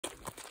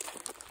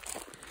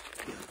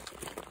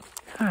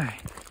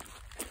Alright.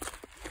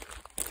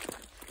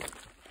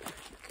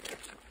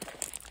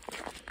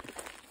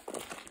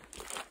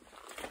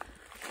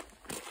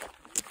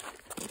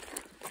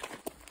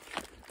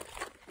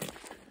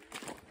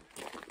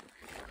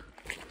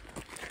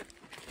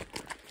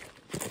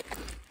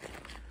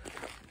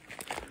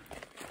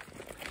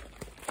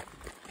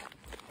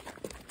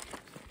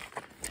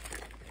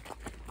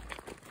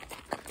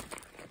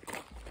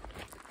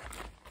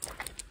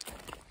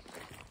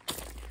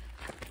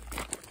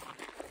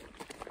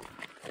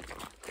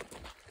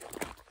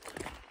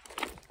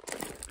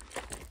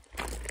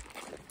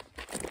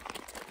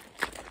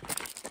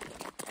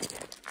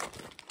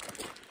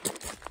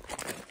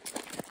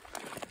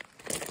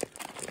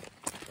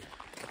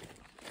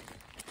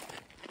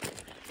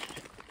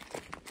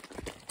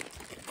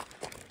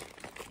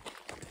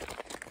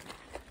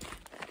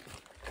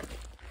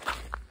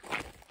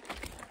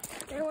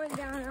 They went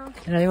down now.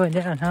 And they went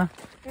down, huh?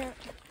 Yeah.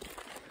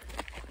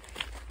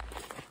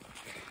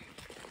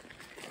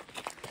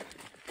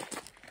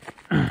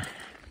 And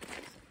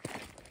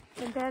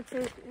that's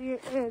it. Yeah,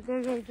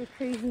 they're guys are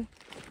crazy.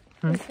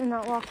 They should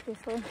not walk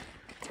this way.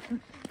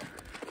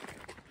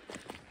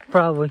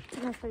 Probably.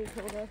 That's what he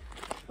told us.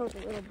 Told the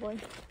little boy.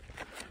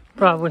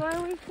 Probably.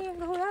 Why we can't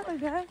go that way,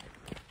 Dad?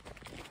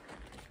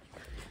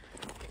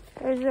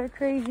 Guys, they're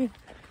crazy.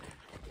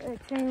 A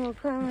train will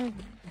come and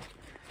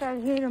try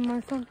to hit them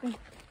or something.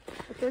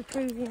 But they're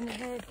crazy in the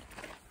head.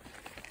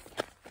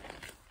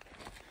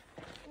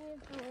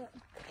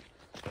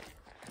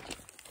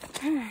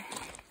 Yeah,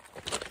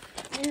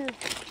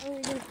 oh,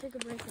 we're gonna take a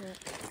break in it.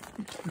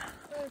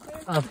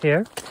 Up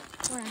here?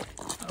 Where?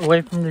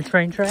 Away from the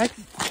train tracks?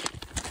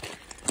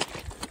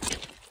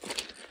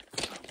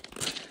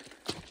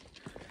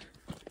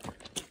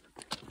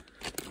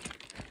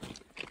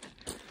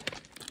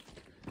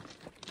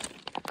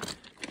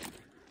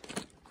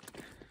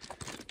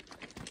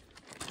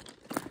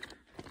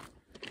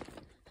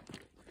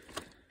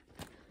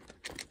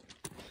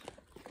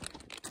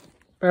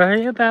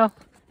 Hurry up, Al.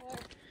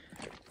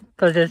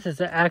 Because this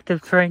is an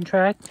active train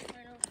track.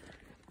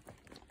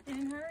 I know.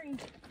 And hurry.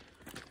 It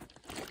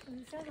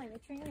sounds like a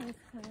train is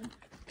coming.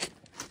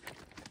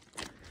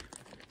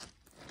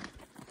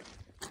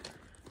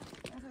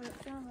 That's what it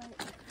sounds like.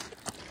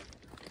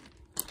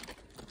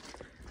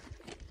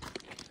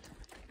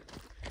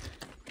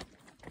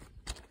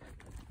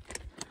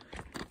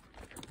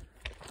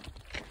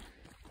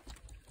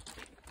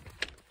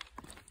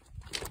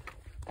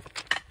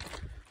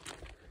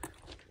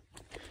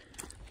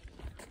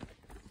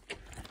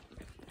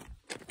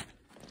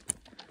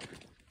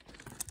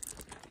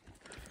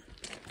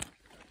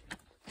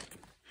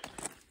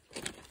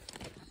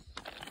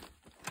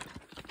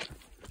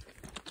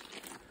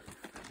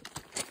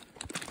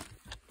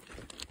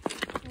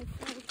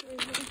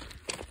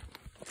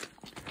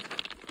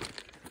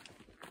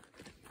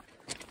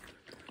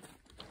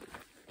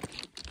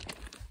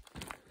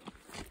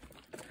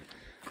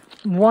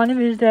 One of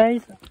these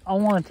days, I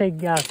want to take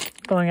you guys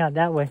going out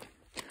that way.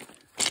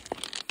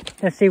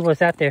 Let's see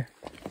what's out there.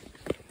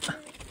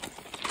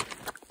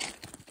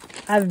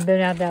 I haven't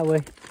been out that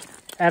way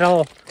at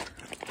all.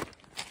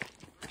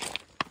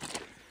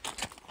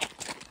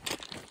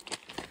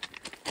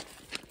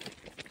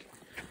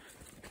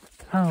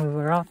 Oh,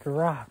 we're off the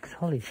rocks.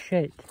 Holy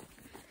shit.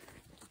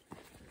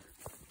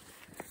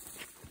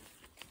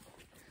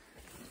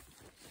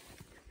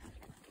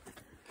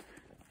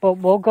 But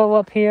we'll go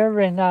up here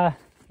and,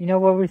 you know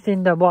where we've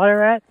seen the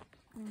water at?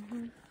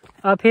 Mm-hmm.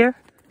 Up here?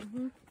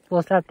 Mm-hmm.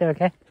 We'll stop there,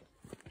 okay?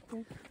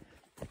 Okay.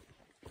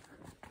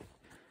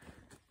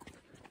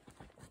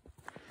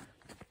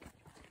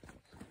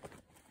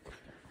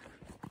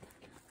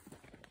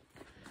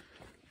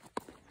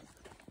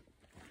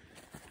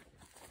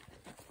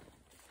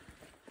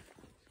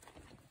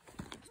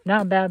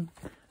 Not a bad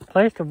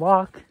place to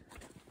walk.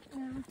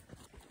 Yeah.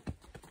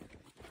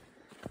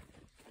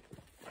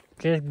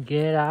 Just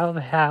get out of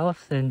the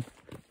house and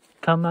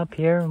come up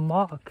here and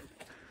walk.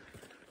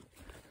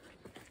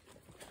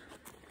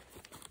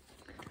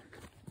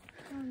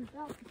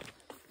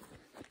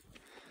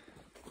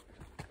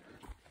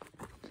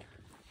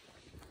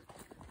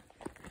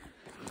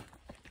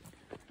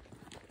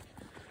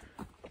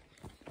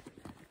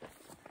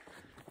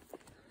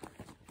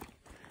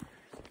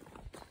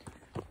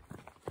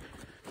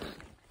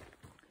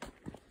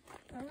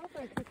 I don't know if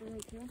I took it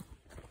right here.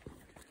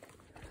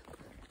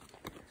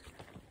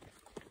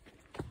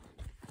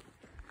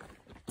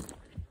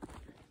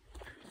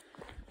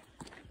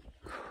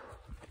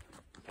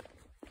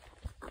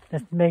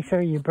 Just make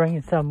sure you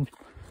bring some,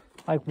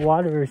 like,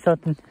 water or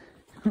something.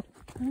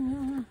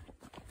 Mm-hmm.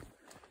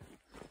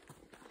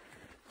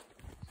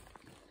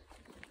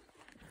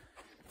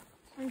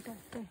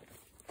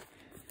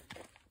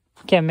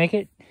 Can't make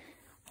it?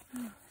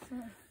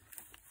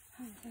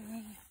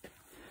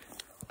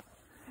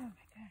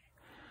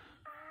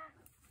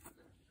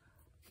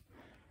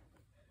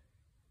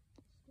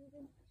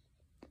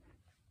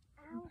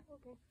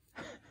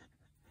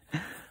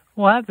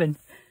 What happened?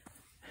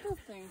 Those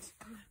things.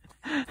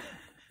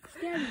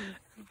 Scared me.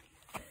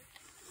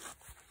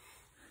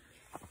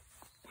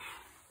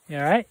 You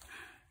alright?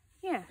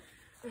 Yeah.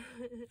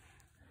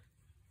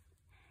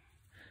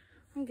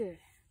 I'm good.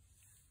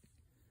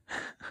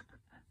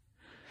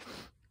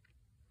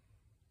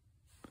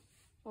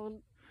 Well,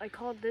 I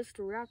called this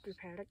the raptor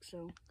paddock,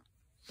 so.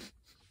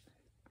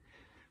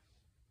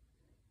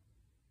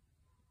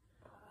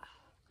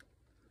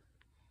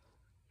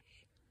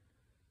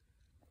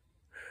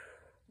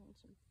 Want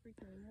some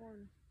freaking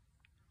water.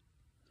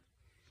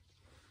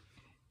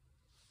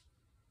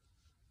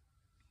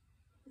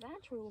 That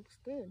actually looks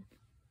good.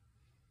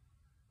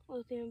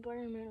 With the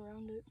environment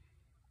around it.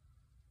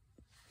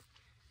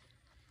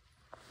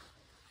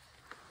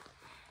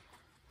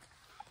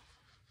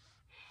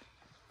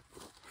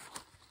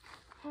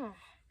 Huh.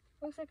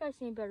 Looks like I've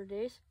seen better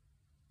days.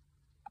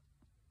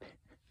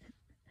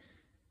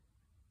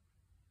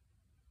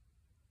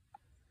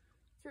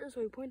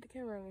 Seriously, point the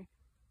camera at me.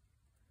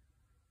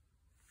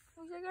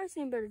 Looks like I've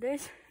seen better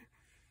days.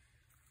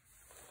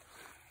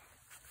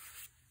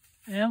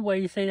 And what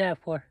do you say that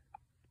for?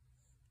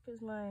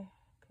 Because my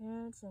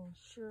pants and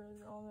shirt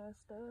is all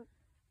messed up.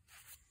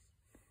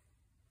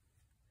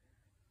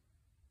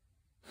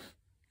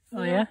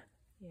 Oh, yeah?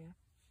 Yeah.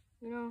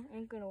 You know,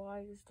 ain't gonna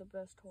lie, it's the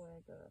best toy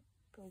I got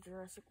from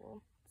Jurassic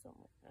World. Something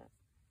like that.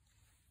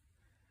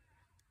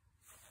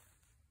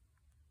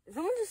 Is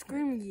someone just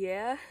screaming,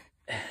 yeah?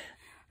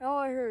 All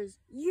I heard is,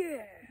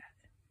 yeah!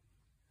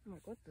 I'm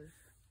like, what the?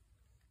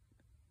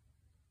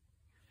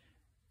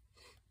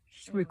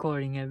 Just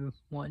recording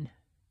everyone.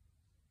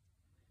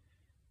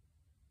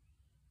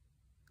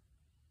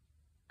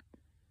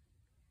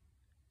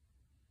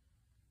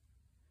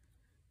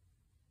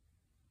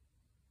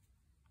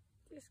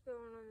 Just going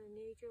on a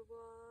nature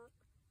walk.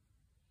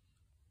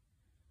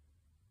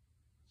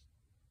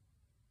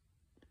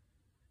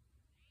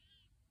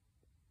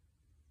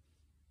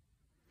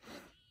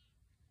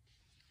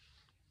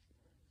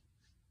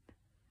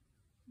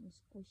 It's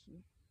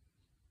squishy.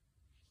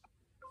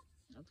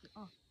 Okay,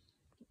 oh.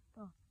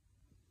 Oh.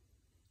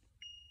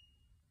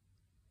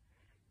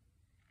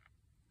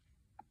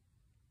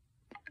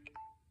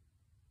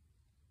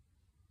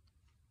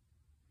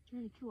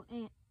 Trying to kill an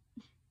ant.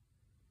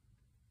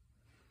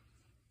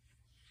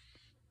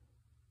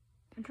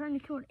 I'm trying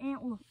to kill an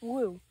ant with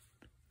glue.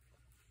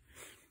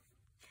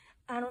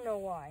 I don't know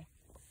why.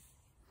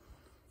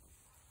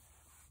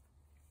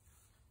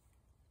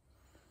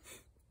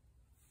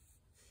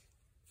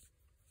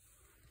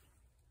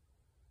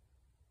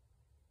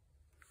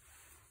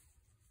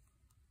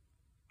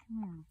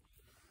 Come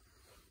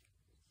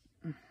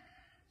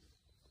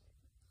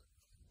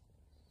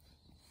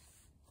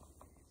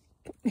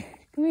here.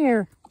 Come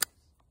here.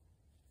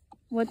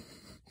 What?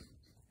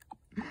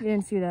 You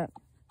didn't see that.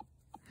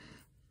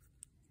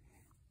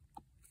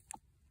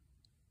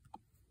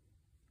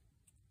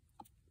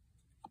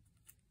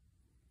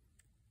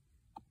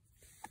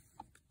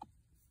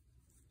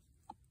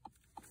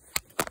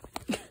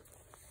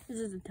 This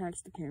is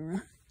attached to the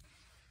camera.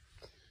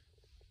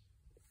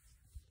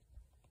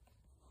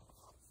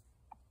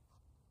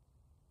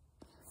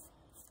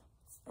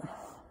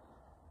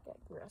 Got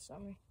grass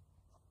on me.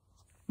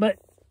 But,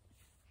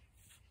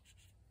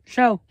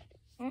 show.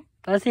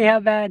 Let's see how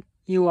bad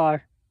you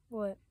are.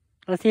 What?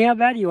 Let's see how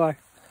bad you are.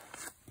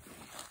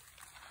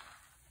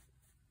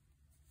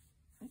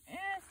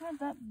 It's not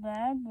that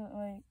bad, but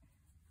like.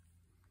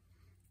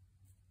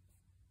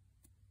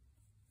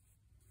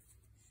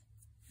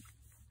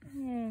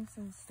 Yeah,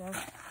 some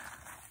stuff.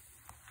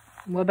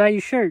 What about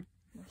your shirt?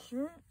 My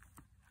shirt?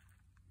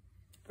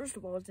 First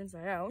of all, it's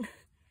inside out.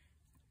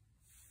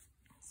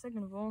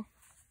 Second of all,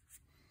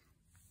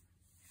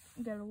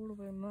 got a little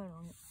bit of mud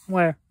on it.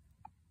 Where?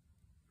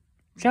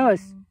 Show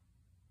us.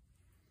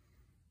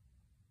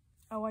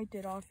 I wiped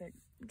it off, it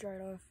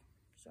dried off,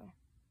 so.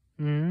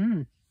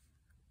 Mm-hmm.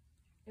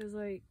 It was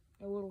like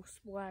a little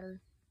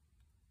splatter.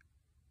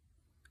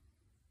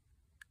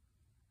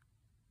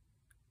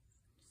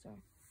 So.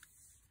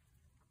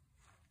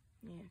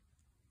 Yeah.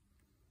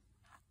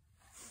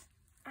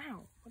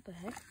 Ow, what the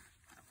heck?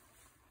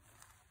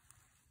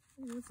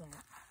 What was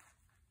that?